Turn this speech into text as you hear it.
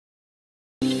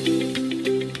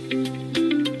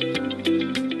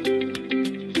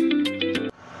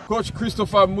Coach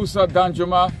Christopher Musa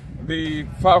Danjuma, the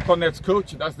Falconets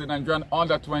coach, that's the Nigerian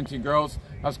under-20 girls,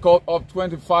 has called up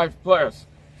 25 players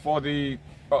for the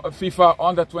FIFA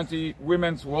under-20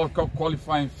 Women's World Cup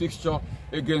qualifying fixture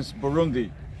against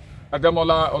Burundi.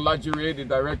 Ademola Olajire, the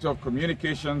Director of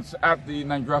Communications at the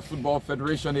Nigeria Football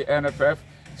Federation, the NFF,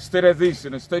 stated this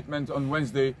in a statement on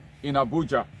Wednesday in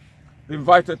Abuja. The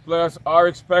invited players are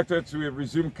expected to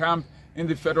resume camp in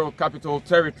the Federal Capital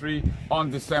Territory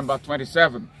on December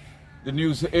 27. The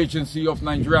news agency of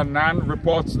Nigeria, NAN,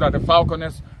 reports that the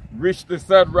Falconets reached the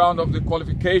third round of the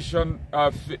qualification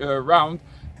round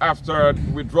after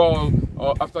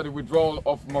the withdrawal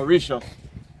of Mauritius.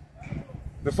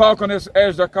 The Falconets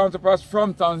edged their counterparts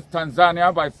from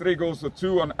Tanzania by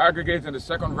 3-2 on aggregate in the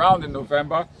second round in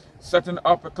November, setting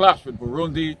up a clash with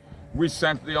Burundi, which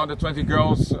sent the under-20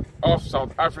 girls of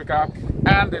South Africa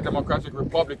and the Democratic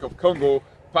Republic of Congo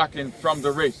packing from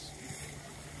the race.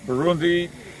 Burundi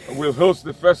will host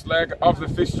the first leg of the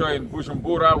fixture in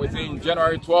Bujumbura within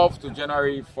January 12 to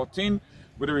January 14,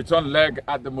 with a return leg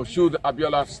at the Moshood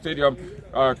Abiola Stadium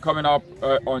coming up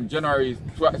on January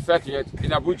 30th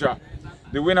in Abuja.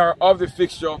 The winner of the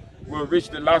fixture will reach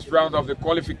the last round of the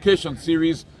qualification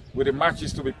series, with the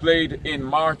matches to be played in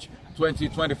March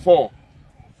 2024.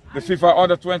 The FIFA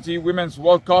Under-20 Women's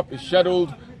World Cup is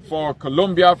scheduled for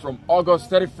Colombia from August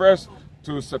 31st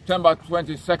to September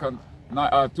 22nd,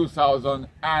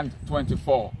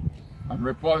 2024. I'm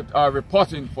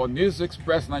reporting for News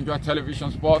Express Nigeria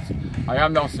Television Sports. I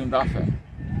am Nelson Dafe.